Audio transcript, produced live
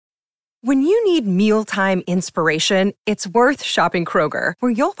When you need mealtime inspiration, it's worth shopping Kroger,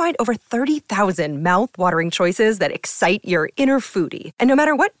 where you'll find over 30,000 mouth-watering choices that excite your inner foodie. And no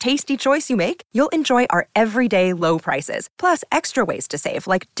matter what tasty choice you make, you'll enjoy our everyday low prices, plus extra ways to save,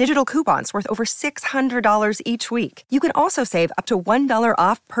 like digital coupons worth over $600 each week. You can also save up to $1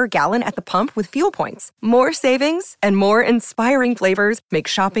 off per gallon at the pump with fuel points. More savings and more inspiring flavors make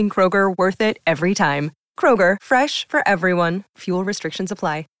shopping Kroger worth it every time. Kroger, fresh for everyone. Fuel restrictions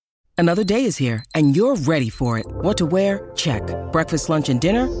apply. Another day is here, and you're ready for it. What to wear? Check. Breakfast, lunch, and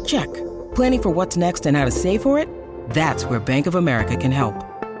dinner? Check. Planning for what's next and how to save for it? That's where Bank of America can help.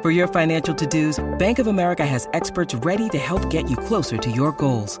 For your financial to-dos, Bank of America has experts ready to help get you closer to your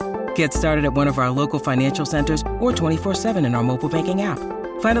goals. Get started at one of our local financial centers or 24/7 in our mobile banking app.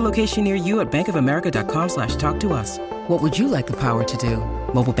 Find a location near you at bankofamerica.com/talktous. What would you like the power to do?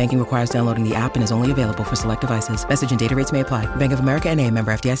 Mobile banking requires downloading the app and is only available for select devices. Message and data rates may apply. Bank of America N.A.,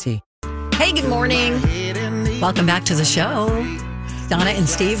 member FDIC. Hey, good morning. Welcome back to the show. Donna and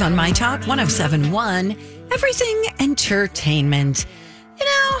Steve on My Talk 107.1. Everything entertainment. You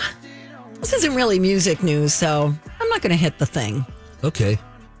know, this isn't really music news, so I'm not going to hit the thing. Okay.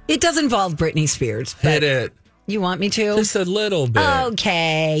 It does involve Britney Spears. Hit it. You want me to? Just a little bit.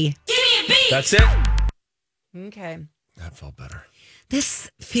 Okay. Give me a beat. That's it. Okay. That felt better.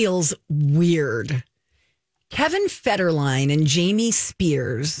 This feels weird. Kevin Federline and Jamie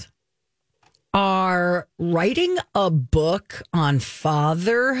Spears are writing a book on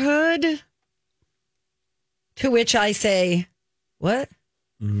fatherhood. To which I say, what?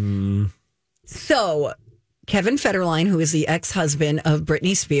 So, Kevin Federline, who is the ex-husband of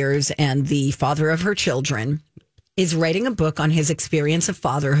Britney Spears and the father of her children, is writing a book on his experience of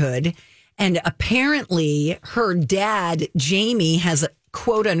fatherhood. And apparently her dad, Jamie, has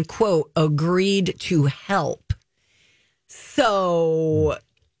quote unquote agreed to help. So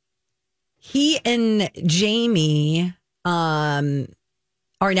he and Jamie are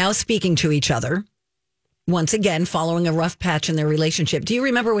now speaking to each other. Once again, following a rough patch in their relationship. Do you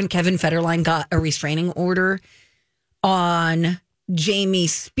remember when Kevin Federline got a restraining order on Jamie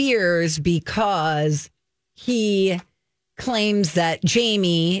Spears because he claims that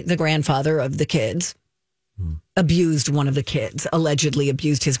Jamie, the grandfather of the kids, abused one of the kids, allegedly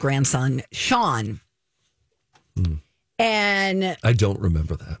abused his grandson, Sean. And I don't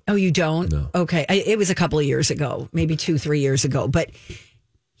remember that. Oh, you don't? No. Okay. It was a couple of years ago, maybe 2-3 years ago. But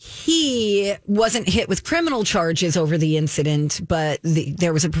he wasn't hit with criminal charges over the incident, but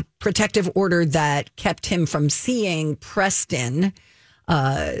there was a protective order that kept him from seeing Preston,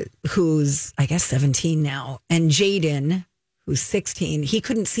 who's, I guess, 17 now, and Jaden, who's 16. He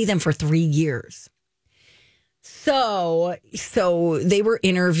couldn't see them for 3 years. So they were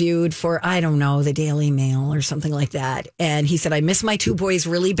interviewed for, I don't know, the Daily Mail or something like that. And he said, I miss my two boys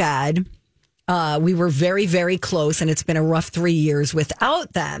really bad. We were very, very close, and it's been a rough 3 years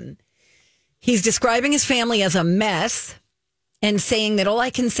without them. He's describing his family as a mess and saying that all I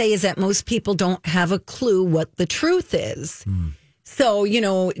can say is that most people don't have a clue what the truth is. So, you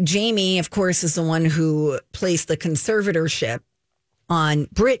know, Jamie, of course, is the one who placed the conservatorship on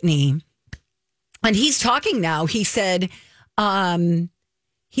Britney. And he's talking now. He said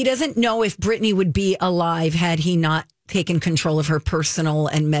he doesn't know if Britney would be alive had he not taken control of her personal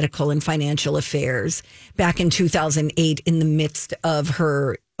and medical and financial affairs back in 2008 in the midst of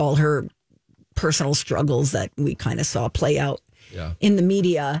all her personal struggles that we kind of saw play out in the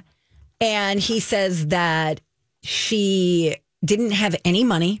media. And he says that she didn't have any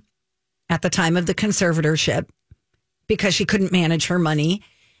money at the time of the conservatorship because she couldn't manage her money.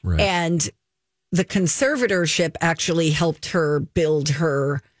 Right. And the conservatorship actually helped her build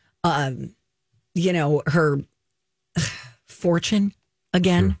her, her fortune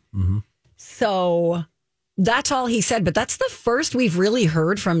again. Sure. Mm-hmm. So that's all he said. But that's the first we've really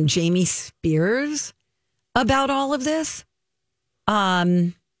heard from Jamie Spears about all of this.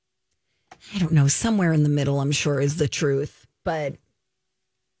 I don't know. Somewhere in the middle, I'm sure, is the truth. But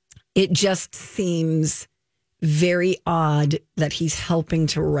it just seems very odd that he's helping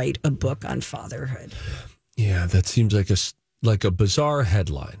to write a book on fatherhood. Yeah, that seems like a bizarre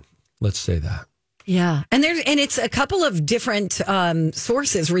headline. Let's say that. Yeah, and it's a couple of different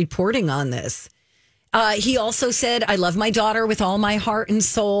sources reporting on this. He also said, "I love my daughter with all my heart and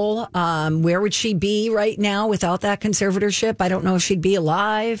soul. Where would she be right now without that conservatorship? I don't know if she'd be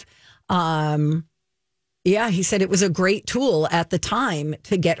alive." Yeah, he said it was a great tool at the time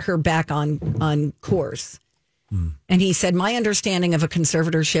to get her back on course. And he said, my understanding of a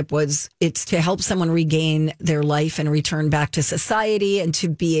conservatorship was it's to help someone regain their life and return back to society and to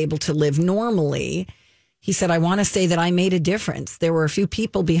be able to live normally. He said, I want to say that I made a difference. There were a few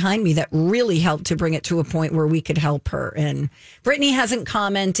people behind me that really helped to bring it to a point where we could help her. And Brittany hasn't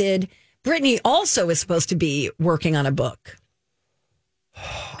commented. Brittany also is supposed to be working on a book.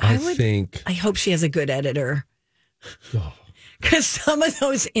 I hope she has a good editor. Because some of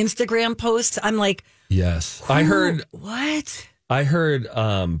those Instagram posts, I'm like, yes. I heard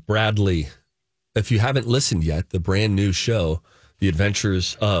Bradley, if you haven't listened yet, the brand new show, The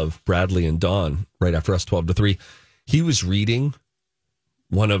Adventures of Bradley and Dawn, right after us, 12 to 3. He was reading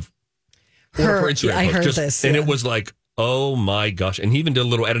one of her Instagram I heard posts, this. and it was like, oh my gosh. And he even did a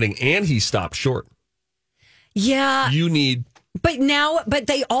little editing, and he stopped short. Yeah. But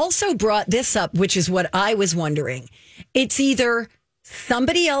they also brought this up, which is what I was wondering. It's either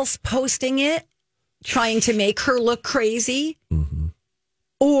somebody else posting it, trying to make her look crazy,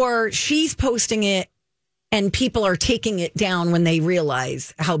 or she's posting it and people are taking it down when they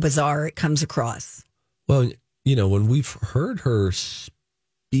realize how bizarre it comes across. Well, when we've heard her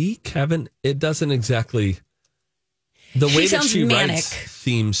speak, Kevin, it doesn't exactly... The way that she writes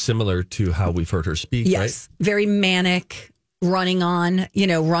seems similar to how we've heard her speak, right? Yes, very manic, run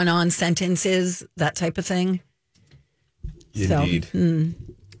on sentences, that type of thing. Indeed. So, anyway,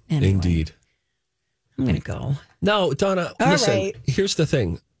 Indeed. I'm going to go. No, Donna, listen, here's the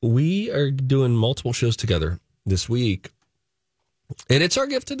thing. We are doing multiple shows together this week, and it's our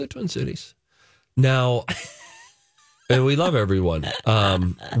gift to the Twin Cities. Now, and we love everyone.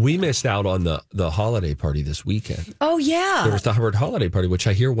 We missed out on the holiday party this weekend. Oh, yeah. There was the Hubbard holiday party, which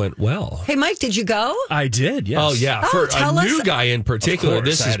I hear went well. Hey, Mike, did you go? I did, yes. Oh, yeah. For a new guy in particular, Of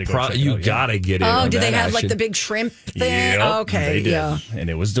course, this I had is to go check it you out, got to get in. Oh, on do they that have like action. the big shrimp thing? Yep, Okay, they did. yeah. And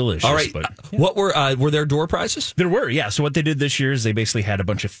it was delicious. All right. But, What were there door prizes? There were, yeah. So what they did this year is they basically had a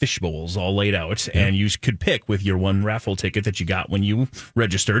bunch of fish bowls all laid out, and you could pick with your one raffle ticket that you got when you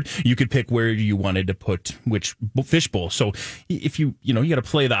registered. You could pick where you wanted to put which fish bowl. So if you got to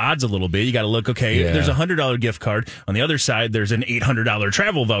play the odds a little bit. You got to look, there's a $100 gift card. On the other side, there's an $800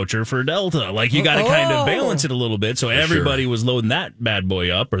 travel voucher for Delta. Like, you got to kind of balance it a little bit. So everybody was loading that bad boy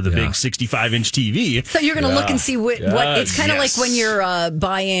up, or the big 65-inch TV. So you're going to look and see what it's kind of like when you're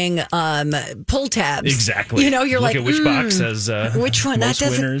buying pull tabs. Exactly. You're look like, at which box has which one? most That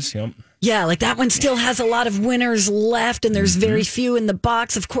doesn't. winners. Yep. Yeah, like that one still has a lot of winners left, and there's very few in the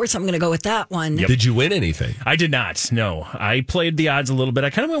box. Of course, I'm going to go with that one. Yep. Did you win anything? I did not. No, I played the odds a little bit.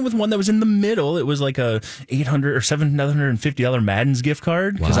 I kind of went with one that was in the middle. It was like a $800 or $750 Madden's gift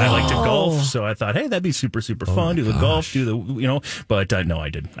card because I like to golf. So I thought, hey, that'd be super fun. Do the golf, But no, I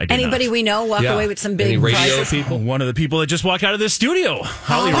did. Anybody not. we know walk away with some big Any radio prizes? people? One of the people that just walked out of this studio,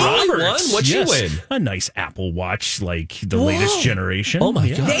 Holly Holly Roberts. won? What'd she win? A nice Apple Watch, like the latest generation. Oh my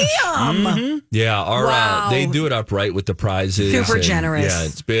God! Damn. Yeah, Wow. they do it upright with the prizes. Super generous. Yeah,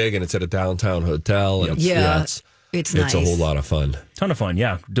 it's big and it's at a downtown hotel. And It's nice. nice. A whole lot of fun. Ton of fun,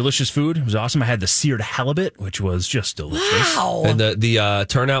 yeah. Delicious food. It was awesome. I had the seared halibut, which was just delicious. Wow. And the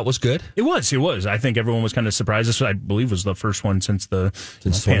turnout was good? It was. I think everyone was kind of surprised. This, I believe, was the first one since the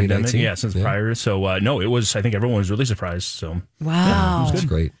pandemic. 2019? Yeah, since prior. So, no, it was. I think everyone was really surprised. So, Wow. That's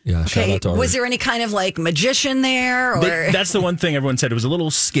great. Yeah, shout Okay, out to our... was there any kind of like magician there? Or that's the one thing everyone said. It was a little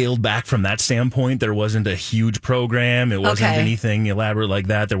scaled back from that standpoint. There wasn't a huge program. It wasn't anything elaborate like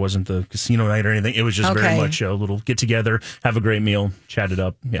that. There wasn't the casino night or anything. It was just very much a little get together, have a great meal, chat it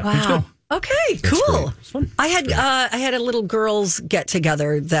up. Yeah, it was good. Okay, cool. It was fun. I had a little girls get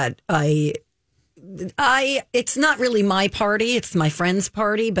together that it's not really my party, it's my friend's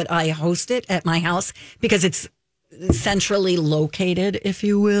party, but I host it at my house because it's centrally located, if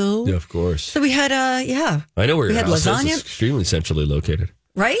you will. Yeah, of course. So we had I know where we your had house lasagna. is. It's extremely centrally located.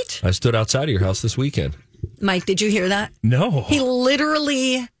 Right? I stood outside of your house this weekend. Mike, did you hear that? No. He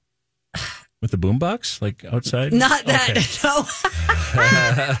literally With the boombox, like outside? not that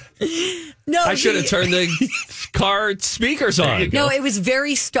no. I should have turned the car speakers on. No, it was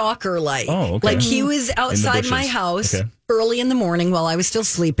very stalker-like. Oh, okay. Like he was outside my bushes. house Okay. early in the morning while I was still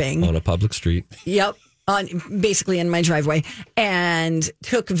sleeping. On a public street. Yep, basically in my driveway, and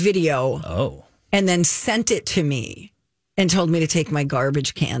took video. Oh. And then sent it to me and told me to take my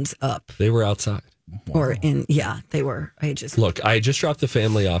garbage cans up. They were outside. Or they were. I just Look, I just dropped the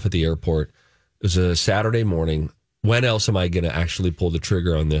family off at the airport. It was a Saturday morning. When else am I going to actually pull the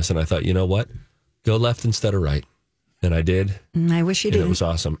trigger on this? And I thought, you know what? Go left instead of right. And I did. I wish you And did. it was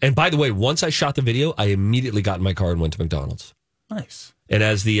awesome. And by the way, once I shot the video, I immediately got in my car and went to McDonald's. Nice. And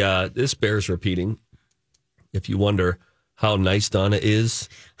as this bears repeating, if you wonder how nice Donna is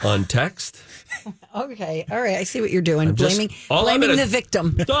on text. Okay, all right. I see what you're doing. I'm just- Blaming the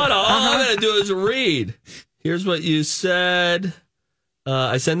victim. Donna, all I'm going to do is read. Here's what you said.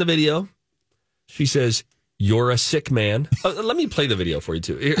 I send the video. She says, "You're a sick man." Let me play the video for you,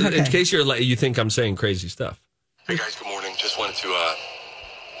 too, in case you think I'm saying crazy stuff. Hey, guys, good morning. Just wanted to,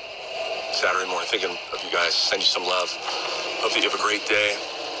 Saturday morning, thinking of you guys, send you some love. Hope that you have a great day,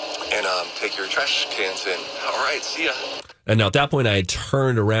 and take your trash cans in. All right, see ya. And now at that point, I had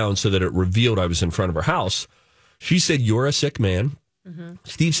turned around so that it revealed I was in front of her house. She said, "You're a sick man." Mm-hmm.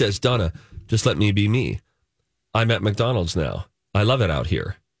 Steve says, "Donna, just let me be me. I'm at McDonald's now. I love it out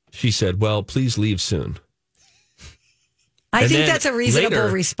here." She said, "Well, please leave soon." I think that's a reasonable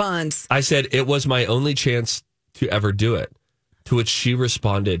response. I said, "It was my only chance to ever do it." To which she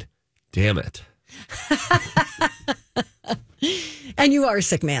responded, "Damn it." And you are a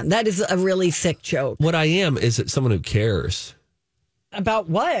sick man. That is a really sick joke. What I am is that someone who cares. About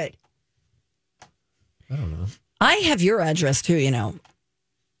what? I don't know. I have your address too, you know.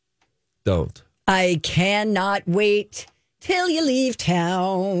 Don't. I cannot wait till you leave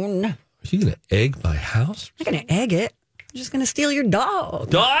town. Are you going to egg my house? I'm not going to egg it. I'm just going to steal your dog.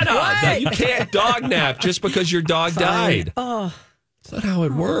 Donna, you can't dog nap just because your dog died. Oh. That's not how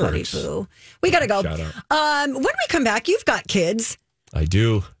it works. We got to go. Shout out. When we come back, you've got kids. I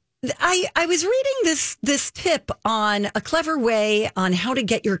do. I was reading this tip on a clever way on how to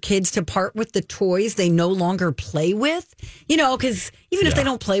get your kids to part with the toys they no longer play with. You know, because even if they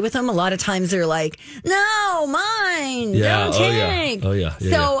don't play with them, a lot of times they're like, "No, mine, don't take." Oh yeah.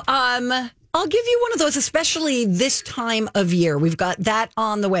 So, I'll give you one of those, especially this time of year. We've got that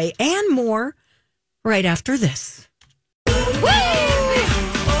on the way and more right after this. Woo!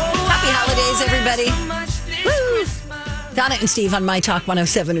 Happy holidays, everybody. Woo! Donna and Steve on My Talk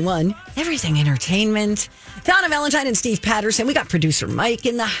 107.1. Everything Entertainment. Donna Valentine and Steve Patterson. We got producer Mike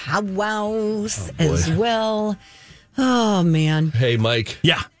in the house as well. Oh, man. Hey, Mike.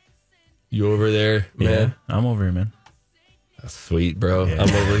 Yeah. You over there, man? Yeah, I'm over here, man. That's sweet, bro. Yeah.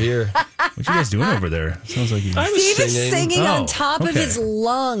 I'm over here. What you guys doing over there? Sounds like you. Steve is singing on top of his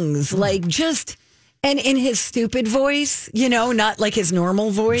lungs, like just, and in his stupid voice, you know, not like his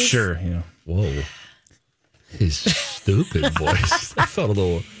normal voice. Sure, yeah. Whoa. His stupid voice. I felt a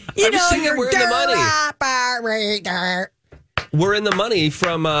little. You know, we're in the money. We're in the money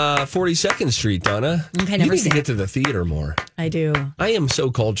from 42nd Street, Donna. Okay, you need to get to the theater more. I do. I am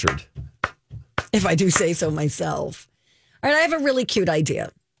so cultured. If I do say so myself. All right, I have a really cute idea.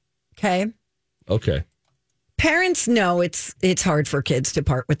 Okay. Parents know it's hard for kids to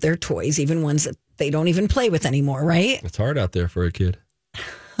part with their toys, even ones that they don't even play with anymore, right? It's hard out there for a kid.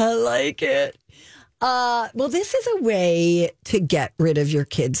 I like it. Well, this is a way to get rid of your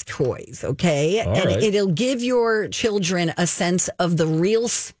kids' toys, okay? All and right. it'll give your children a sense of the real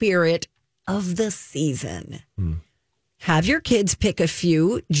spirit of the season. Have your kids pick a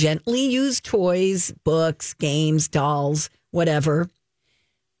few gently used toys, books, games, dolls, whatever.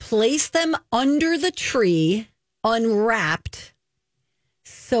 Place them under the tree, unwrapped,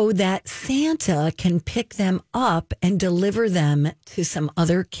 so that Santa can pick them up and deliver them to some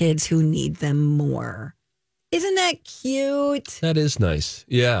other kids who need them more. Isn't that cute? That is nice.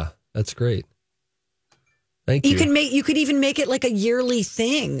 Yeah, that's great. Thank you. You could even make it like a yearly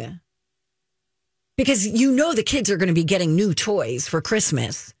thing. Because you know the kids are going to be getting new toys for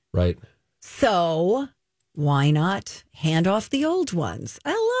Christmas. Right. So why not hand off the old ones?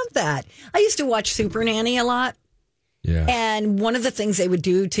 I love that. I used to watch Super Nanny a lot. Yeah. And one of the things they would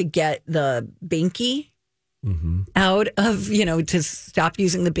do to get the binky out of, to stop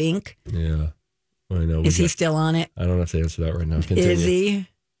using the bink. Yeah. I know. Is he still on it? I don't have to answer that right now. Continue. Is he?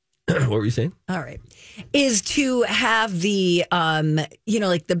 What were you saying? All right. Is to have the,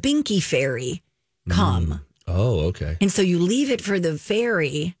 like the binky fairy come. Oh, okay. And so you leave it for the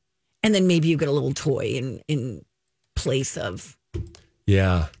fairy, and then maybe you get a little toy in place of.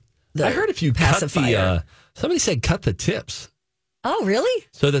 Yeah. I heard if you pacifier. cut somebody said cut the tips. Oh, really?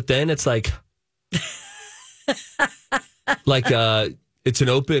 So that then it's like it's an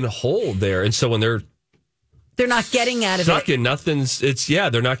open hole there. And so when they're not getting out of sucking,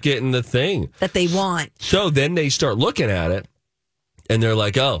 it. they're not getting the thing that they want. So then they start looking at it and they're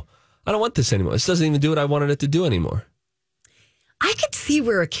like, oh, I don't want this anymore. This doesn't even do what I wanted it to do anymore. I could see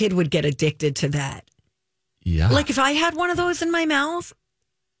where a kid would get addicted to that. Yeah. Like if I had one of those in my mouth,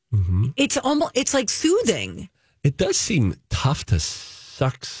 it's like soothing. It does seem tough to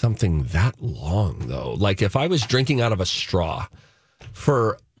suck something that long, though. Like if I was drinking out of a straw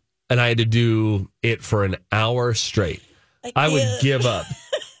and I had to do it for an hour straight, I would give up.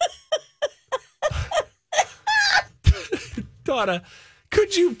 Donna,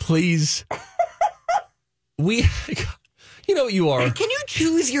 could you please? You know what you are. Can you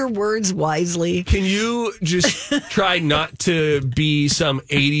choose your words wisely? Can you just try not to be some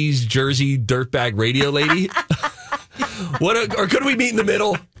 80s Jersey dirtbag radio lady? Or could we meet in the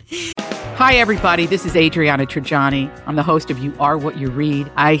middle? Hi, everybody. This is Adriana Trajani. I'm the host of You Are What You Read.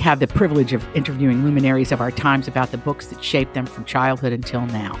 I have the privilege of interviewing luminaries of our times about the books that shaped them from childhood until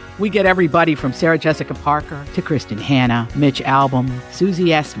now. We get everybody from Sarah Jessica Parker to Kristen Hanna, Mitch Albom, Susie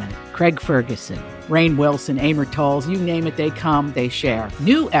Essman, Craig Ferguson, Rainn Wilson, Amor Tolls, you name it, they come, they share.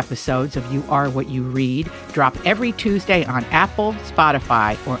 New episodes of You Are What You Read drop every Tuesday on Apple,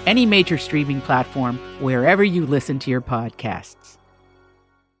 Spotify, or any major streaming platform wherever you listen to your podcasts.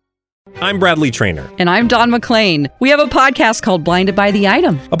 I'm Bradley Trainer. And I'm Don McClain. We have a podcast called Blinded by the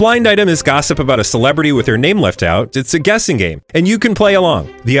Item. A blind item is gossip about a celebrity with their name left out. It's a guessing game, and you can play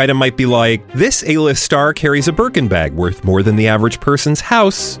along. The item might be like, this A-list star carries a Birkin bag worth more than the average person's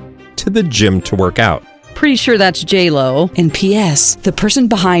house to the gym to work out. Pretty sure that's J-Lo. And P.S. the person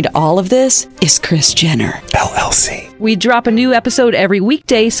behind all of this is Kris Jenner, LLC. We drop a new episode every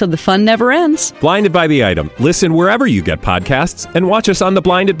weekday so the fun never ends. Blinded by the Item. Listen wherever you get podcasts and watch us on the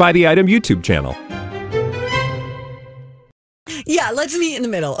Blinded by the Item YouTube channel. Yeah, let's meet in the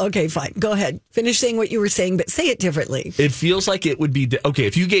middle. Okay, fine. Go ahead. Finish saying what you were saying, but say it differently. It feels like it would be... Okay,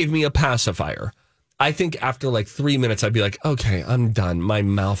 if you gave me a pacifier, I think after like 3 minutes, I'd be like, okay, I'm done. My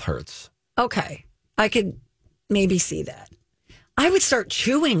mouth hurts. Okay. I could maybe see that. I would start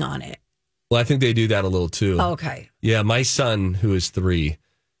chewing on it. Well, I think they do that a little too. Okay. Yeah, my son, who is 3,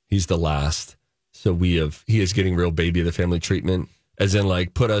 he's the last. So he is getting real baby of the family treatment, as in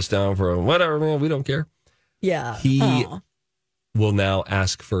like put us down for whatever, man, we don't care. Yeah. He will now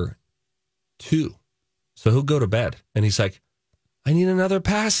ask for 2. So he'll go to bed and he's like, I need another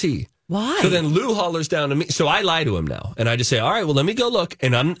passy. Why? So then Lou hollers down to me. So I lie to him now. And I just say, all right, well, let me go look.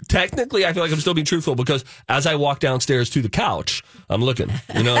 And I feel like I'm still being truthful because as I walk downstairs to the couch, I'm looking.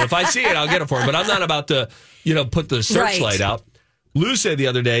 If I see it, I'll get it for him. But I'm not about to, put the searchlight out. Lou said the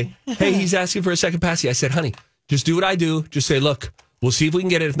other day, hey, he's asking for a second passy. I said, honey, just do what I do. Just say, look, we'll see if we can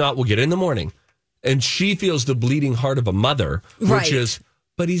get it. If not, we'll get it in the morning. And she feels the bleeding heart of a mother, which is...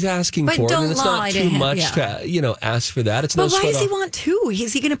 But he's asking for it, and it's not too much to ask for that. It's but why does he want 2?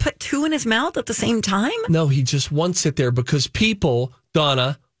 Is he going to put 2 in his mouth at the same time? No, he just wants it there because people,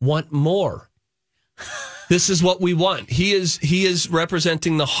 Donna, want more. This is what we want. He is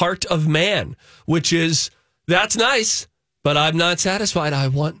representing the heart of man, which is, that's nice, but I'm not satisfied. I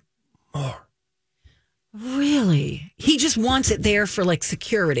want more. Really? He just wants it there for like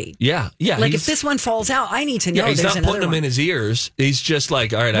security. Yeah. Like if this one falls out, I need to know. He's there's not putting them in his ears. He's just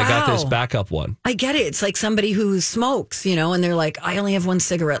like, all right, I got this backup one. I get it. It's like somebody who smokes, and they're like, I only have 1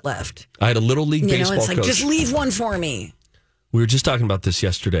 cigarette left. I had a little league baseball it's like, coach. just leave one for me. We were just talking about this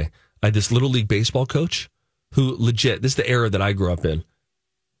yesterday. I had this little league baseball coach who legit, this is the era that I grew up in,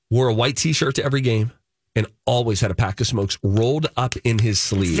 wore a white T-shirt to every game. And always had a pack of smokes rolled up in his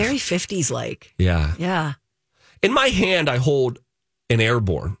sleeve. It's very 50s like. Yeah. Yeah. In my hand, I hold an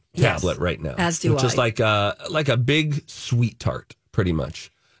Airborne tablet right now. As do which I. Is like a big sweet tart, pretty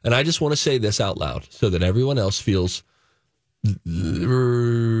much. And I just want to say this out loud so that everyone else feels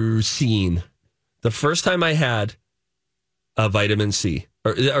seen. The first time I had a vitamin C,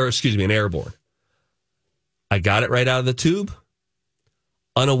 or excuse me, an Airborne, I got it right out of the tube.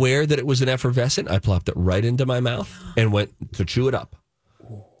 Unaware that it was an effervescent, I plopped it right into my mouth and went to chew it up.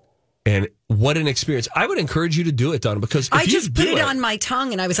 And what an experience. I would encourage you to do it, Donna, because if I just put it on my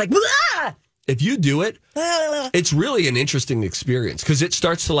tongue and I was like, "Blah!" If you do it, it's really an interesting experience because it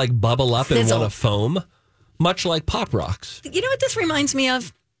starts to like bubble up and want to foam, much like Pop Rocks. You know what this reminds me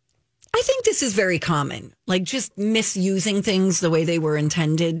of? I think this is very common, like just misusing things the way they were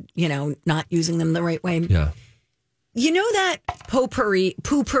intended, not using them the right way. Yeah. You know that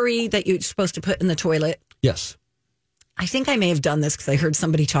poo-pourri that you're supposed to put in the toilet? Yes. I think I may have done this because I heard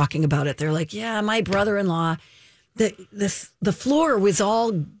somebody talking about it. They're like, yeah, my brother-in-law, the floor was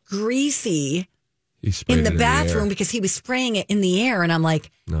all greasy in the bathroom because he was spraying it in the air. And I'm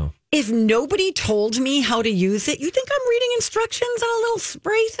like, no. If nobody told me how to use it, you think I'm reading instructions on a little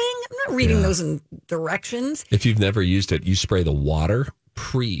spray thing? I'm not reading those in directions. If you've never used it, you spray the water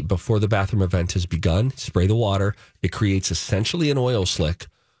before the bathroom event has begun. Spray the water. It creates essentially an oil slick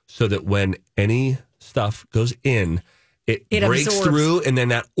so that when any stuff goes in, it breaks absorbs through, and then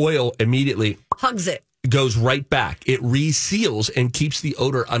that oil immediately hugs it. Goes right back. It reseals and keeps the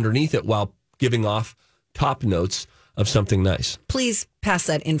odor underneath it while giving off top notes of something nice. Please pass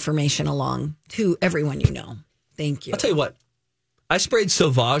that information along to everyone you know. Thank you. I'll tell you what. I sprayed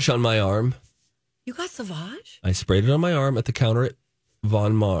Sauvage on my arm. You got Sauvage? I sprayed it on my arm at the counter at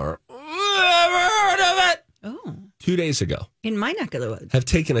Von Mar. Ever heard of it? Oh. 2 days ago. In my neck of the woods. Have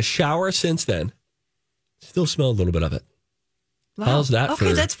taken a shower since then. Still smell a little bit of it. Wow. How's that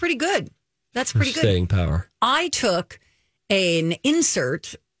Okay, that's pretty good. That's pretty good. Staying power. I took an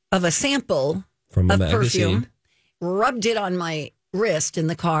insert of a sample From a of magazine. perfume, rubbed it on my wrist in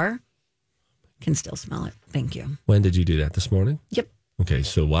the car. Can still smell it. Thank you. When did you do that? This morning? Yep. Okay,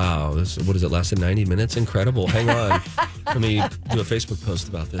 so wow. What is it? Lasted 90 minutes? Incredible. Hang on. Let me do a Facebook post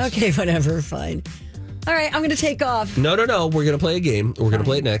about this. Okay, whatever. Fine. All right, I'm going to take off. No. We're going to play a game. We're going to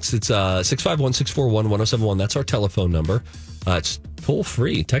play it next. It's 651-641-1071. That's our telephone number. It's toll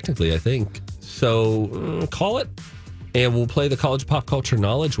free, technically, I think. So call it, and we'll play the College Pop Culture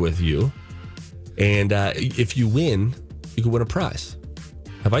Knowledge with you. And if you win, you can win a prize.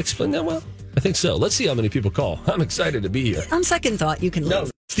 Have I explained that well? I think so. Let's see how many people call. I'm excited to be here. On second thought, you can leave.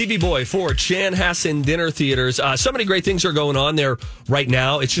 Stevie Boy for Chanhassen Dinner Theaters. So many great things are going on there right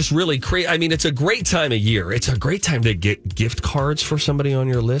now. It's just really crazy. I mean, it's a great time of year. It's a great time to get gift cards for somebody on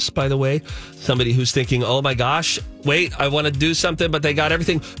your list, by the way. Somebody who's thinking, oh my gosh, wait, I want to do something, but they got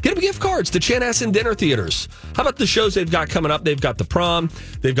everything. Get them gift cards to Chanhassen Dinner Theaters. How about the shows they've got coming up? They've got The Prom.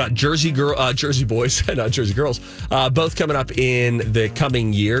 They've got Jersey Boys, not Jersey Girls, both coming up in the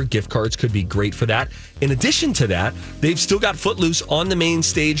coming year. Gift cards could be great for that. In addition to that, they've still got Footloose on the main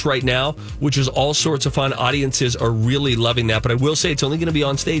stage right now, which is all sorts of fun. Audiences are really loving that. But I will say it's only going to be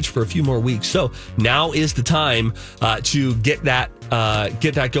on stage for a few more weeks. So now is the time to get that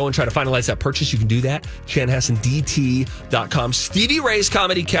going. Try to finalize that purchase. You can do that. ChanhassenDT.com. Stevie Ray's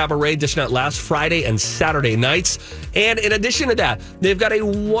Comedy Cabaret dishing out last Friday and Saturday nights. And in addition to that, they've got a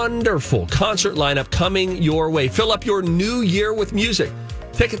wonderful concert lineup coming your way. Fill up your new year with music.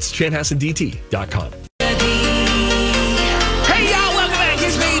 Tickets, ChanhassenDT.com. Hey, y'all, welcome back.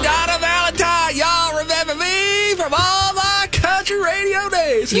 It's me, Donna Valentine. Y'all remember me from all my country radio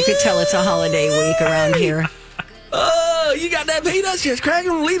days. You could tell it's a holiday week around here. Oh, you got that peanuts, just crack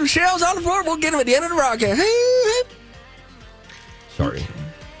them, leave the shells on the floor. We'll get them at the end of the broadcast. Sorry.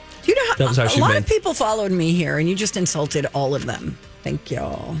 You know, a lot of people followed me here, and you just insulted all of them. Thank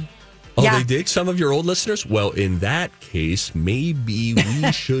y'all. Oh, yeah. They did? Some of your old listeners? Well, in that case, maybe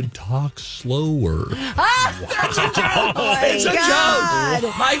we should talk slower. That's a joke. It's a joke.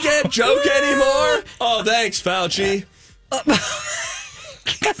 I can't joke anymore. Oh, thanks, Fauci.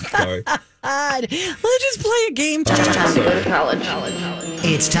 Sorry. Let's just play a game. It's time to go to college.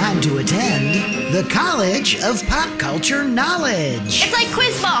 It's time to attend the College of Pop Culture Knowledge. It's like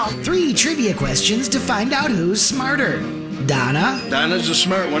quiz ball. 3 trivia questions to find out who's smarter. Donna? Donna's a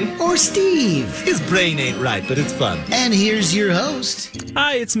smart one. Or Steve? His brain ain't right, but it's fun. And here's your host.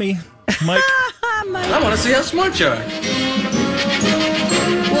 Hi, it's me, Mike. I want to see how smart you are.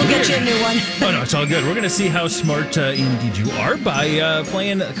 We'll get you a new one. Oh, no, it's all good. We're going to see how smart indeed you are by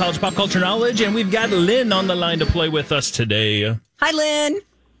playing College Pop Culture Knowledge. And we've got Lynn on the line to play with us today. Hi, Lynn.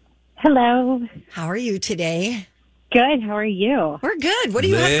 Hello. How are you today? Good. How are you? We're good. What do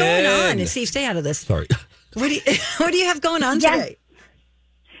you have going on? Steve, stay out of this. Sorry. What do you have going on today?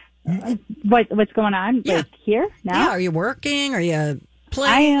 What's going on? Yeah. Like here now? Yeah. Are you working? Are you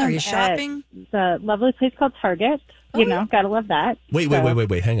playing? Are you shopping? It's a lovely place called Target. You know, gotta love that. Wait.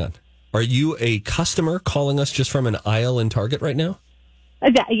 Hang on. Are you a customer calling us just from an aisle in Target right now?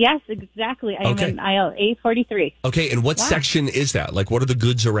 Yes, exactly. I am in aisle A43. Okay, and what section is that? Like, what are the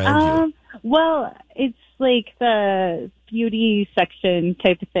goods around you? Well, it's like the beauty section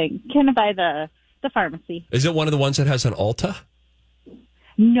type of thing. Kind of by the pharmacy. Is it one of the ones that has an Ulta?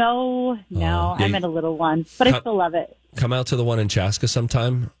 No. I'm at a little one, but I still love it. Come out to the one in Chaska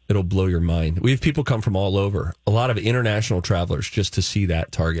sometime. It'll blow your mind. We have people come from all over. A lot of international travelers just to see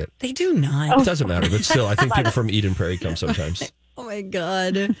that Target. They do not. It doesn't matter, but still, I think people from Eden Prairie come sometimes. Oh, my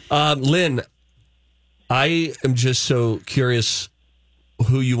God. Lynn, I am just so curious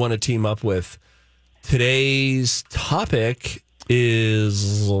who you want to team up with. Today's topic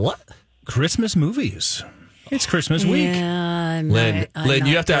is what? Christmas movies. It's Christmas week. Yeah, Lynn,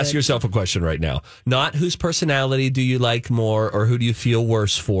 you have to ask yourself a question right now. Not whose personality do you like more or who do you feel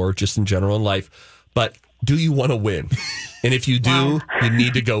worse for, just in general in life, but do you want to win? And if you do, you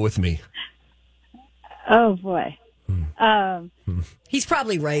need to go with me. Oh, boy. He's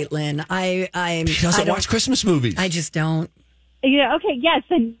probably right, Lynn. He doesn't watch Christmas movies. I just don't. Yeah, okay, yes,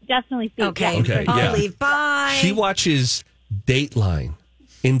 then definitely see. Okay, okay, I'll leave. Bye. She watches Dateline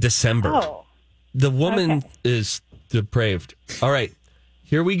in December. Oh. The woman is depraved. All right,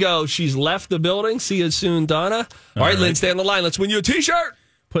 here we go. She's left the building. See you soon, Donna. All right, Lynn, stay on the line. Let's win you a T-shirt.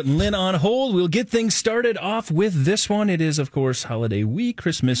 putting Lynn on hold. We'll get things started off with this one. It is, of course, holiday week,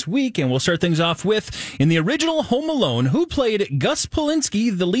 Christmas week, and we'll start things off with, in the original Home Alone, who played Gus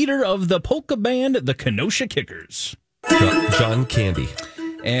Polinski, the leader of the polka band, the Kenosha Kickers? John Candy.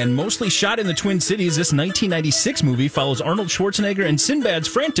 And mostly shot in the Twin Cities, this 1996 movie follows Arnold Schwarzenegger and Sinbad's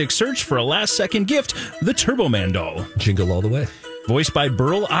frantic search for a last-second gift, the Turbo Man doll. Jingle All the Way. Voiced by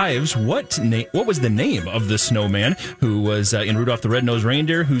Burl Ives, what was the name of the snowman who was in Rudolph the Red-Nosed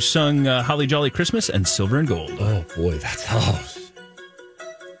Reindeer, who sung Holly Jolly Christmas and Silver and Gold? Oh, boy, that's tough.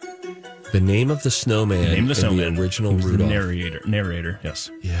 The name of the snowman. The name of the snowman. The original Rudolph. Narrator, yes.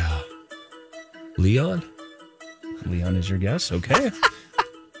 Yeah. Leon? Leon is your guess. Okay.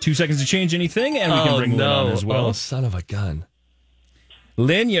 2 seconds to change anything, and we can bring Lynn on as well. Oh, son of a gun.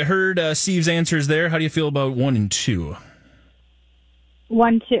 Lynn, you heard Steve's answers there. How do you feel about 1 and 2?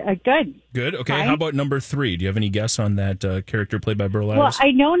 1, 2, good. Good. Okay. Fine. How about number 3? Do you have any guess on that character played by Burl Ives? Well,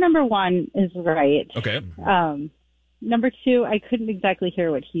 I know number 1 is right. Okay. Number 2, I couldn't exactly hear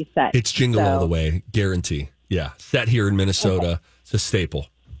what he said. It's Jingle All the Way, guarantee. Yeah, set here in Minnesota. Okay. It's a staple.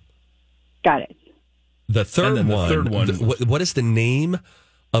 Got it. The third one. What is the name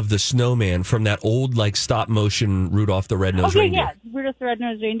of the snowman from that old stop motion Rudolph the Red-Nosed Reindeer? Okay, yeah, Rudolph the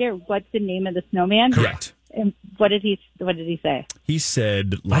Red-Nosed Reindeer. What's the name of the snowman? Correct. And what did he say? He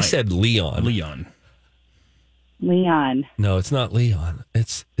said I said Leon. Leon. No, it's not Leon.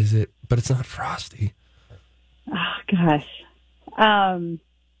 But it's not Frosty. Oh gosh. I'm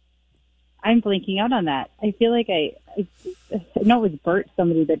blinking out on that. I feel like I know it was Bert,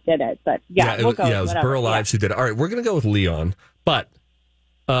 somebody that did it, but we'll go. Yeah, it was Burl Ives who did it. All right, we're going to go with Leon, but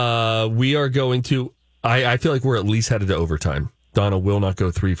we are going to. I feel like we're at least headed to overtime. Donna will not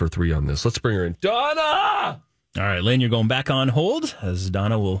go 3 for 3 on this. Let's bring her in. Donna! All right, Lynn, you're going back on hold as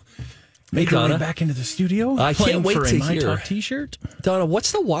Donna will make her way back into the studio. I can't wait to hear. hear. T-shirt. Donna,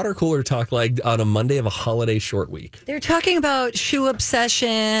 what's the water cooler talk like on a Monday of a holiday short week? They're talking about shoe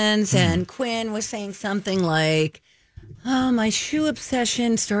obsessions, and Quinn was saying something like, "Oh, my shoe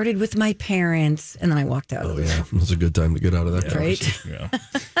obsession started with my parents," and then I walked out. Oh yeah, it was a good time to get out of that. Right? Yeah.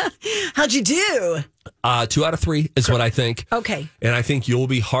 How'd you do? 2 out of 3 is what I think. Okay. And I think you'll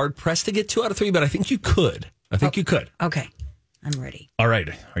be hard pressed to get 2 out of 3, but I think you could. You could. Okay. I'm ready. All right.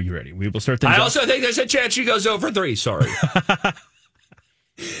 Are you ready? We will start things I off. also think there's a chance she goes over 3. Sorry.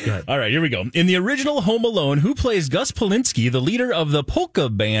 All right, here we go. In the original Home Alone, who plays Gus Polinski, the leader of the polka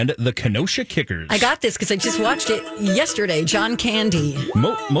band, the Kenosha Kickers? I got this because I just watched it yesterday. John Candy.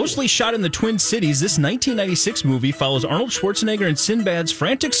 Mostly shot in the Twin Cities, this 1996 movie follows Arnold Schwarzenegger and Sinbad's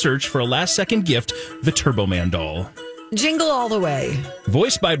frantic search for a last-second gift, the Turbo Man doll. Jingle All the Way.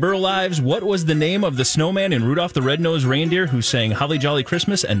 Voiced by Burl Ives, what was the name of the snowman in Rudolph the Red-Nosed Reindeer who sang Holly Jolly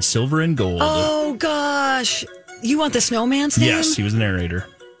Christmas and Silver and Gold? Oh, gosh. You want the snowman's name? Yes, he was the narrator.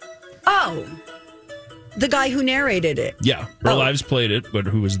 Oh, the guy who narrated it. Yeah, Burl Ives played it, but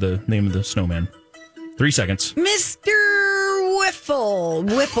who was the name of the snowman? 3 seconds. Mr.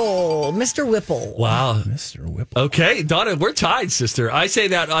 Mr. Whipple. Wow. Mr. Whipple. Okay, Donna, we're tied, sister. I say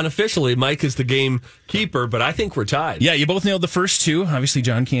that unofficially. Mike is the game keeper, but I think we're tied. Yeah, you both nailed the first 2. Obviously,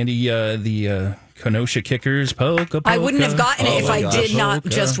 John Candy, the Kenosha Kickers, polka. I wouldn't have gotten it if I did not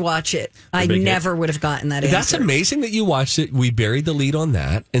just watch it. I never would have gotten that answer. That's amazing that you watched it. We buried the lead on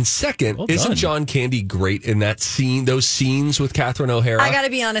that. And second, isn't John Candy great in that scene, those scenes with Catherine O'Hara? I got to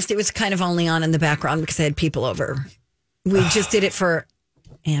be honest, it was kind of only on in the background because I had people over. We just did it for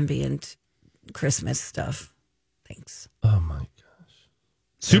ambient Christmas stuff. Thanks. Oh, my gosh.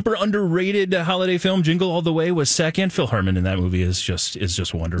 Super underrated holiday film, Jingle All the Way, was second. Phil Hartman in that movie is just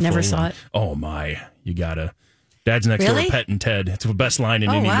wonderful. Never saw it. Oh my, you gotta. Dad's Next Door, Pet and Ted. It's the best line in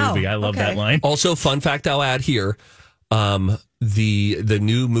any movie. I love that line. Also, fun fact I'll add here: the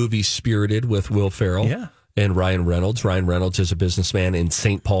new movie Spirited with Will Ferrell and Ryan Reynolds. Ryan Reynolds is a businessman in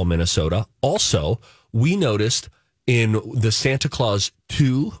St. Paul, Minnesota. Also, we noticed in the Santa Claus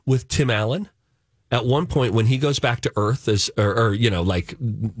 2 with Tim Allen. At one point, when he goes back to Earth, or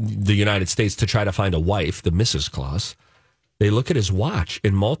the United States to try to find a wife, the Mrs. Claus, they look at his watch,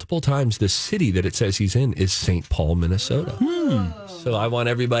 and multiple times the city that it says he's in is St. Paul, Minnesota. So I want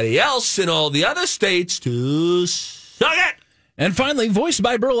everybody else in all the other states to suck it. And finally, voiced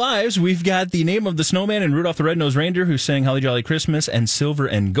by Burl Ives, we've got the name of the snowman in Rudolph the Red-Nosed Reindeer who sang Holly Jolly Christmas and Silver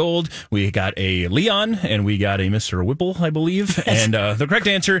and Gold. We got a Leon, and we got a Mr. Whipple, I believe. And the correct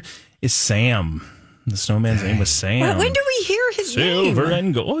answer is Sam. The snowman's name was Sam. When do we hear his name? Silver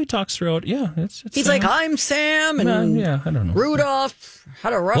and Gold. Oh, he talks throughout. Yeah, it's He's Sam. like, I'm Sam, and I don't know. Rudolph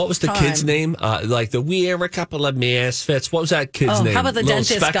had a rough What was the time. kid's name? We're a couple of misfits. What was that kid's name? How about the Little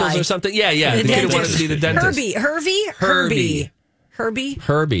dentist Speckles guy? or something? Yeah. The kid who wanted to be the dentist. Herbie. Herbie?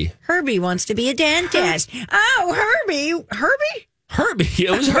 Herbie wants to be a dentist. Oh, Herbie.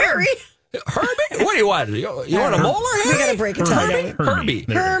 It was Herbie. Herbie? What do you want? You want a molar head? We got to break it down. Herbie.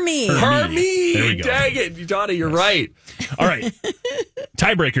 Hermie. There we go. Dang it. Johnny, you're right. All right.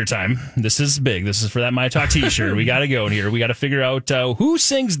 Tiebreaker time. This is big. This is for that My Talk t-shirt. We got to go here. We got to figure out who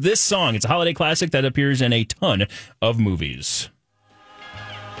sings this song. It's a holiday classic that appears in a ton of movies.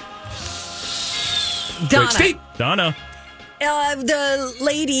 Donna. The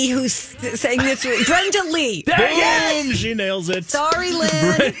lady who sang this, Brenda Lee. Boom! She nails it. Sorry, Lynn.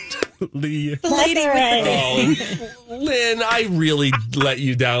 Brenda Lee. Lady Lynn, I really let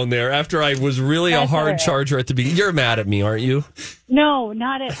you down there after I was really a hard charger at the beginning. You're mad at me, aren't you? No,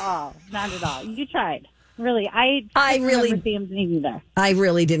 not at all. Not at all. You tried. Really, I really remember either. I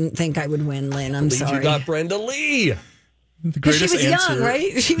really didn't think I would win, Lynn. I'm sorry. You got Brenda Lee. Because she was young,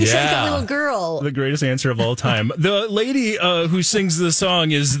 right? She was like a little girl. The greatest answer of all time. The lady who sings the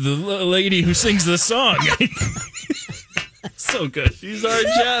song is the lady who sings the song. So good. She's our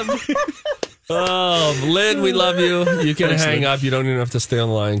gem. Oh, Lynn, we love you. You can hang up. You don't even have to stay on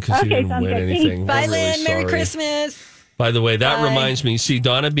the line because you didn't win anything. Bye, Lynn. Merry Christmas. By the way, that reminds me. See,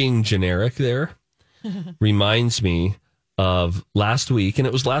 Donna being generic there reminds me of last week, and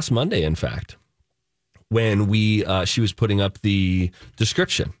it was last Monday, in fact, when she was putting up the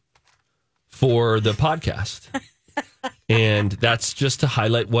description for the podcast. And that's just to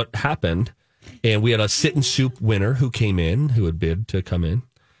highlight what happened. And we had a Sit and Soup winner who came in, who had bid to come in.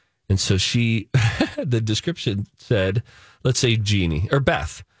 And so the description said, let's say Jeannie, or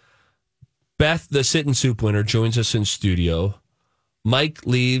Beth. Beth, the Sit and Soup winner, joins us in studio. Mike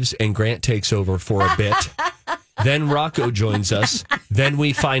leaves and Grant takes over for a bit. Then Rocco joins us. Then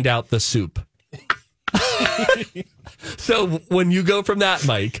we find out the soup. So when you go from that,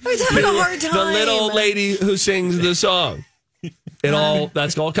 Mike, I was having a hard time. The little lady who sings the song,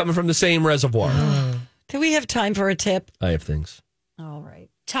 that's all coming from the same reservoir. Do we have time for a tip? I have things. All right.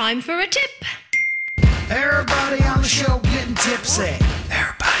 Time for a tip. Everybody on the show getting tipsy.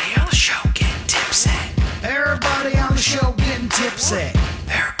 Everybody on the show getting tipsy. Everybody on the show getting tipsy.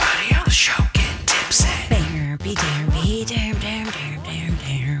 Everybody on the show getting tipsy.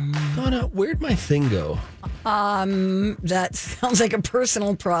 Donna, where'd my thing go? That sounds like a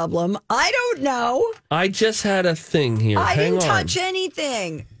personal problem. I don't know. I just had a thing here. I didn't touch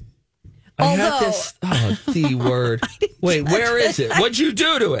anything. Had this. D word. Wait, where is it? What'd you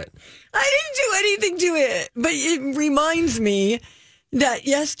do to it? I didn't do anything to it. But it reminds me that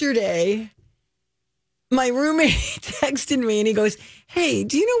yesterday, my roommate texted me and he goes, "Hey,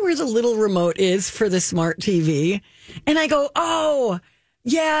 do you know where the little remote is for the smart TV?" And I go, "Oh,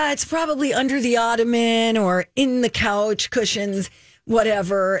 yeah, it's probably under the ottoman or in the couch cushions,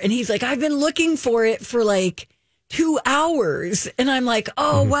 whatever." And he's like, "I've been looking for it for like 2 hours." And I'm like,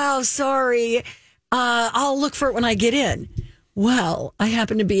 "Oh, wow, sorry. I'll look for it when I get in." Well, I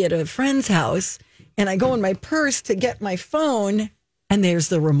happen to be at a friend's house and I go in my purse to get my phone and there's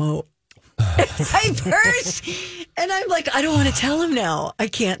the remote. It's my purse. And I'm like, I don't want to tell him now. I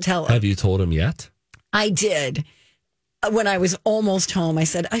can't tell him. Have you told him yet? I did. When I was almost home, I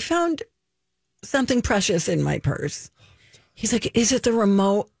said, "I found something precious in my purse." He's like, "Is it the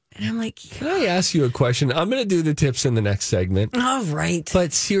remote?" And I'm like, "Can I ask you a question? I'm going to do the tips in the next segment." All right.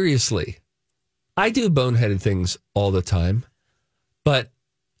 But seriously, I do boneheaded things all the time. But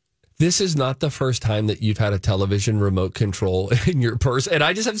this is not the first time that you've had a television remote control in your purse. And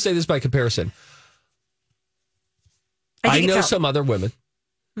I just have to say this by comparison. I know some other women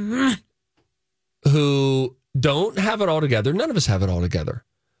who don't have it all together. None of us have it all together.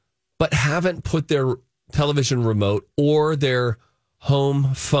 But haven't put their television remote or their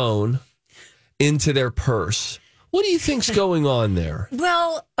home phone into their purse. What do you think's going on there?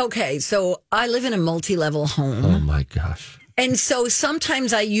 Well, okay. So I live in a multi-level home. Oh, my gosh. And so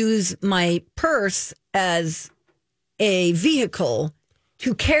sometimes I use my purse as a vehicle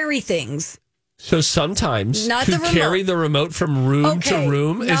to carry things. So sometimes to carry the remote from room to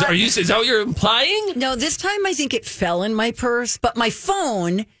room? Is that what you're implying? No, this time I think it fell in my purse, but my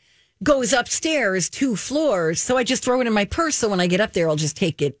phone goes upstairs 2 floors. So I just throw it in my purse. So when I get up there, I'll just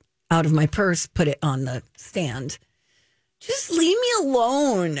take it out of my purse, put it on the stand. Just leave me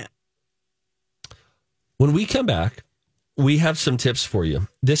alone. When we come back, we have some tips for you.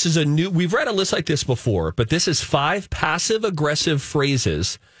 This is we've read a list like this before, but this is 5 passive-aggressive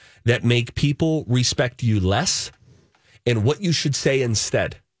phrases that make people respect you less and what you should say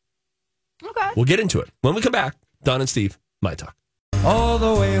instead. Okay. We'll get into it. When we come back, Don and Steve, My Talk. All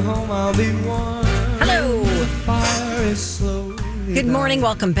the way home I'll be warm. Hello. The fire is slowly Good morning.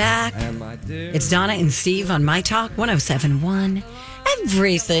 Welcome back. It's Donna and Steve on My Talk 107.1.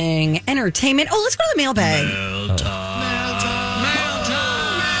 Everything Entertainment. Oh, let's go to the mailbag.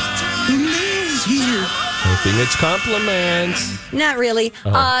 Hoping it's compliments. Not really.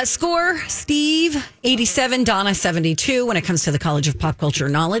 Score, Steve, 87, Donna, 72. When it comes to the College of Pop Culture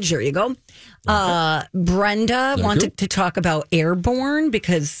Knowledge, there you go. Brenda wanted to talk about Airborne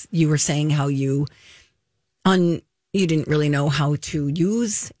because you were saying how you didn't really know how to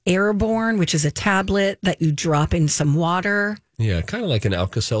use Airborne, which is a tablet that you drop in some water. Yeah, kind of like an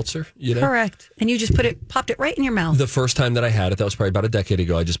Alka-Seltzer, Correct. And you just popped it right in your mouth. The first time that I had it, that was probably about a decade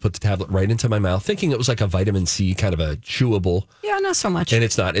ago, I just put the tablet right into my mouth, thinking it was like a vitamin C, kind of a chewable. Yeah, not so much. And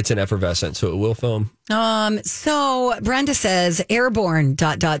it's not. It's an effervescent, so it will foam. So Brenda says, Airborne, ...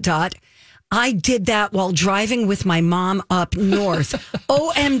 I did that while driving with my mom up north.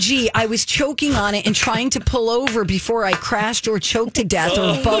 OMG, I was choking on it and trying to pull over before I crashed or choked to death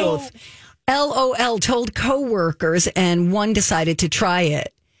or both. LOL, told coworkers, and one decided to try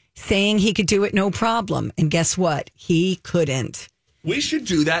it, saying he could do it no problem. And guess what? He couldn't. We should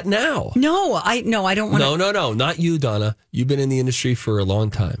do that now. No, I don't want to. No, not you, Donna. You've been in the industry for a long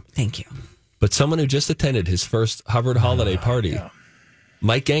time. Thank you. But someone who just attended his first Hubbard holiday party,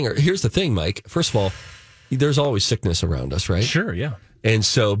 Mike Ganger. Here's the thing, Mike. First of all, there's always sickness around us, right? Sure, yeah. And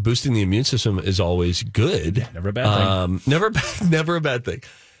so boosting the immune system is always good. Never a bad thing. Never a bad thing.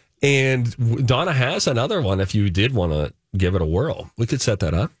 And Donna has another one if you did want to give it a whirl. We could set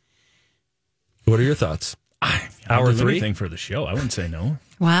that up. What are your thoughts? Hour 3? Anything for the show. I wouldn't say no.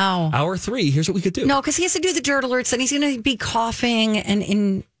 Wow. Hour 3. Here's what we could do. No, because he has to do the dirt alerts and he's going to be coughing and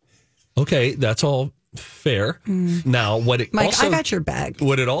in. Okay, that's all fair. Now, what it Mike, also, I got your bag.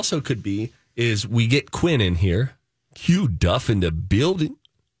 What it also could be is we get Quinn in here. Q Duff in the building.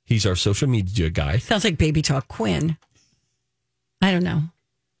 He's our social media guy. Sounds like baby talk. Quinn. I don't know.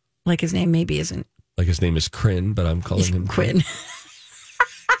 Like his name maybe isn't. Like his name is Crin, but I'm calling him Quinn.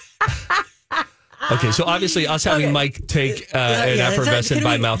 Okay, so obviously us having Mike take an effervescent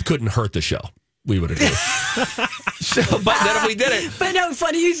by mouth couldn't hurt the show. We would agree. But then if we did it. But no,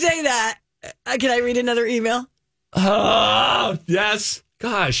 funny you say that. Can I read another email? Oh, yes.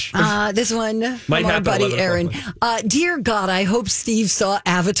 Gosh. This one from our buddy Aaron. Dear God, I hope Steve saw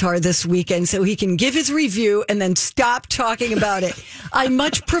Avatar this weekend so he can give his review and then stop talking about it. I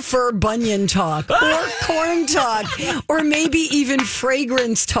much prefer Bunyan talk or corn talk or maybe even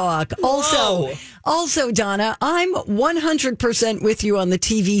fragrance talk. Also, Donna, I'm 100% with you on the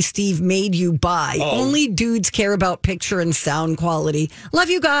TV Steve made you buy. Only dudes care about picture and sound quality.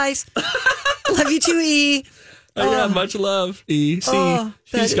 Love you guys. Love you too, E. Yeah, much love, E. See,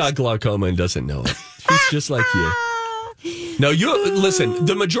 she's got glaucoma and doesn't know it. She's just like you. No, listen,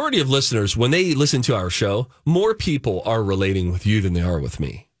 the majority of listeners, when they listen to our show, more people are relating with you than they are with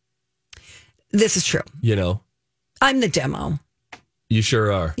me. This is true. You know? I'm the demo. You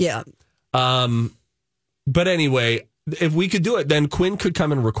sure are. Yeah. But anyway, if we could do it, then Quinn could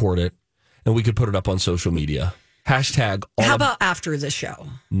come and record it, and we could put it up on social media. Hashtag. How about after the show?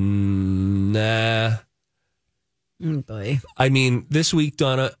 Nah. Boy. I mean, this week,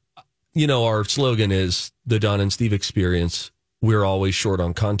 Donna, our slogan is the Donna and Steve experience. We're always short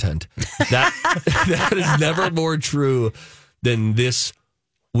on content. That is never more true than this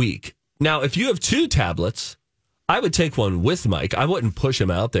week. Now, if you have 2 tablets, I would take one with Mike. I wouldn't push him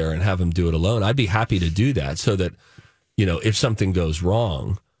out there and have him do it alone. I'd be happy to do that so that, if something goes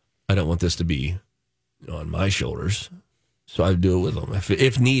wrong, I don't want this to be on my shoulders. So I'd do it with him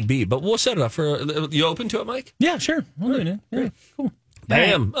if need be. But we'll set it up for. You open to it, Mike? Yeah, sure. We'll do it. Yeah, cool.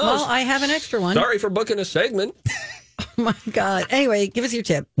 Bam. Right. Well, I have an extra one. Sorry for booking a segment. Oh, my God. Anyway, give us your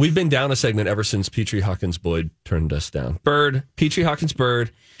tip. We've been down a segment ever since Petrie Hawkins Boyd turned us down. Petrie Hawkins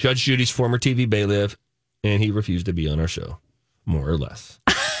Bird, Judge Judy's former TV bailiff, and he refused to be on our show, more or less.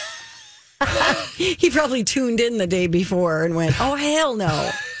 He probably tuned in the day before and went, oh, hell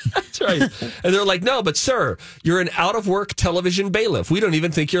no. That's right. And they're like, no, but sir, you're an out-of-work television bailiff. We don't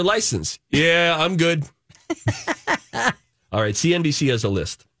even think you're licensed. Yeah, I'm good. All right, CNBC has a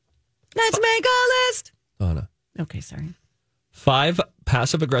list. Let's make a list. Donna. Okay, sorry. 5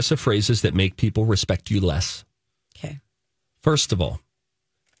 passive-aggressive phrases that make people respect you less. Okay. First of all,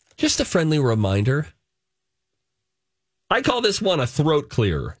 just a friendly reminder. I call this one a throat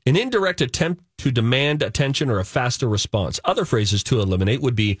clearer, an indirect attempt to demand attention or a faster response. Other phrases to eliminate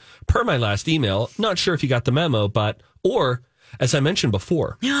would be, per my last email, not sure if you got the memo, but, or, as I mentioned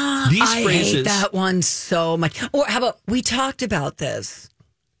before, these phrases. Hate that one so much. Or how about, we talked about this.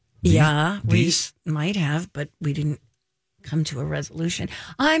 We might have, but we didn't come to a resolution.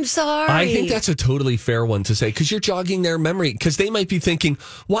 I'm sorry. I think that's a totally fair one to say because you're jogging their memory because they might be thinking,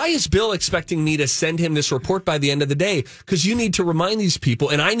 why is Bill expecting me to send him this report by the end of the day? Because you need to remind these people,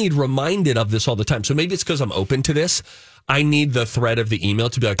 and I need reminded of this all the time. So maybe it's because I'm open to this. I need the thread of the email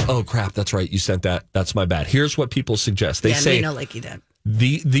to be like, oh, crap, that's right. You sent that. That's my bad. Here's what people suggest. They say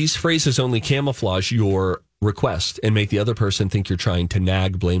these phrases only camouflage your request and make the other person think you're trying to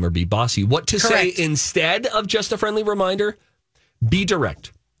nag, blame, or be bossy. What to say instead of just a friendly reminder? Be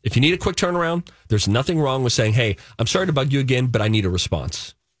direct. If you need a quick turnaround, there's nothing wrong with saying, hey, I'm sorry to bug you again, but I need a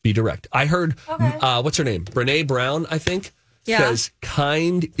response. Be direct. I heard, what's her name? Brene Brown, I think, says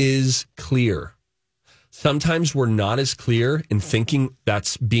kind is clear. Sometimes we're not as clear in thinking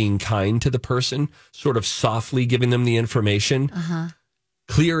that's being kind to the person, sort of softly giving them the information.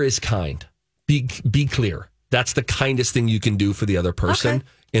 Clear is kind. Be clear. That's the kindest thing you can do for the other person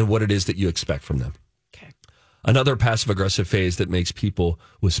and what it is that you expect from them. Okay. Another passive-aggressive phase that makes people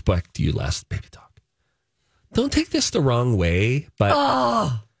respect you less, baby talk. Don't take this the wrong way,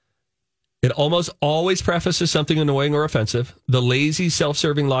 but it almost always prefaces something annoying or offensive. The lazy,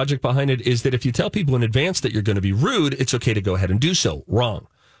 self-serving logic behind it is that if you tell people in advance that you're going to be rude, it's okay to go ahead and do so. Wrong.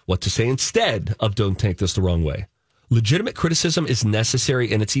 What to say instead of don't take this the wrong way. Legitimate criticism is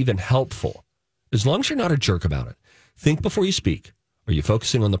necessary and it's even helpful. As long as you're not a jerk about it. Think before you speak. Are you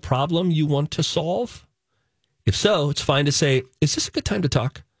focusing on the problem you want to solve? If so, it's fine to say, is this a good time to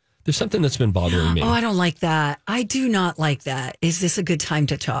talk? There's something that's been bothering me. Oh, I don't like that. I do not like that. Is this a good time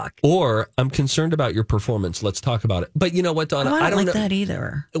to talk? Or I'm concerned about your performance. Let's talk about it. But you know what, Donna? I don't like that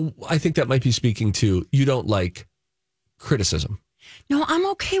either. I think that might be speaking to you don't like criticism. No, I'm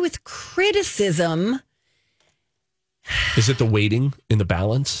okay with criticism. Is it the weighting in the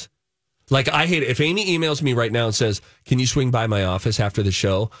balance? Like, I hate it. If Amy emails me right now and says, can you swing by my office after the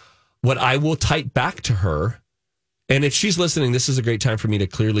show? What I will type back to her, and if she's listening, this is a great time for me to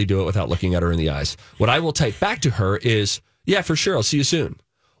clearly do it without looking at her in the eyes. What I will type back to her is, yeah, for sure. I'll see you soon.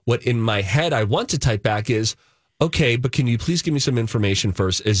 What in my head I want to type back is, okay, but can you please give me some information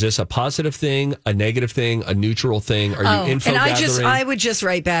first? Is this a positive thing, a negative thing, a neutral thing? Are you info gathering? I would just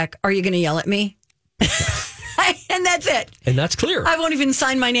write back, are you going to yell at me? And that's it. And that's clear. I won't even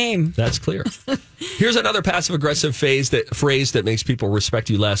sign my name. That's clear. Here's another passive-aggressive phrase that makes people respect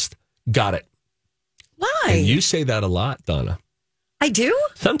you less. Got it. Why? And you say that a lot, Donna. I do?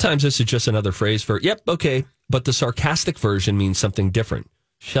 Sometimes this is just another phrase for, yep, okay, but the sarcastic version means something different.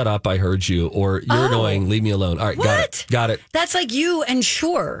 Shut up, I heard you, or you're annoying, leave me alone. All right, got it. That's like you and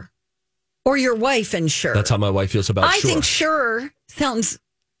sure, or your wife and sure. That's how my wife feels about sure. I think sure sounds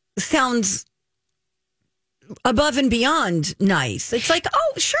above and beyond nice. It's like,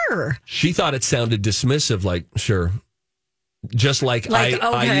 oh, sure. She thought it sounded dismissive, like, sure. Just like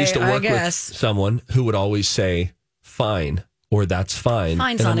I used to work with someone who would always say, fine, or that's fine.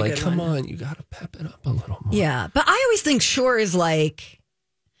 Fine's and I'm not like, a good come one. on, you got to pep it up a little more. Yeah, but I always think sure is like,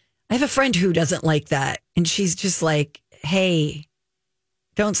 I have a friend who doesn't like that. And she's just like, hey,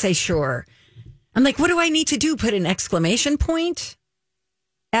 don't say sure. I'm like, what do I need to do? Put an exclamation point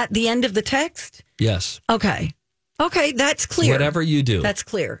at the end of the text? Yes. Okay, that's clear. Whatever you do. That's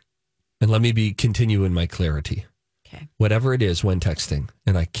clear. And let me continue in my clarity. Okay. Whatever it is when texting,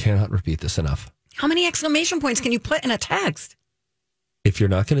 and I cannot repeat this enough. How many exclamation points can you put in a text? If you're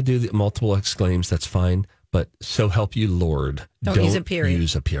not going to do the multiple exclaims, that's fine. But so help you, Lord. Don't use a period.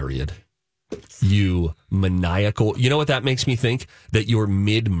 Use a period. You maniacal. You know what that makes me think? That you're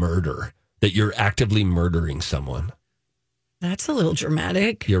mid-murder. That you're actively murdering someone. That's a little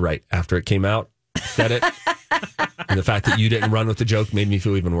dramatic. You're right. After it came out, said it. And the fact that you didn't run with the joke made me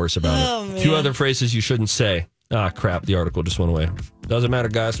feel even worse about it. Man. 2 other phrases you shouldn't say. Ah, crap. The article just went away. Doesn't matter,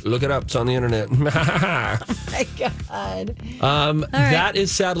 guys. Look it up. It's on the internet. Oh, my God. That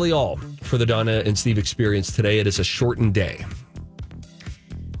is sadly all for the Donna and Steve experience today. It is a shortened day.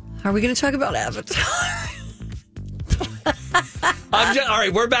 Are we going to talk about Avatar? All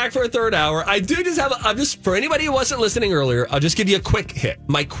right, we're back for a third hour. I do just have, for anybody who wasn't listening earlier, I'll just give you a quick hit.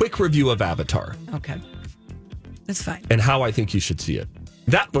 My quick review of Avatar. Okay. That's fine. And how I think you should see it.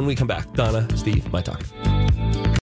 That when we come back. Donna, Steve, My Talk.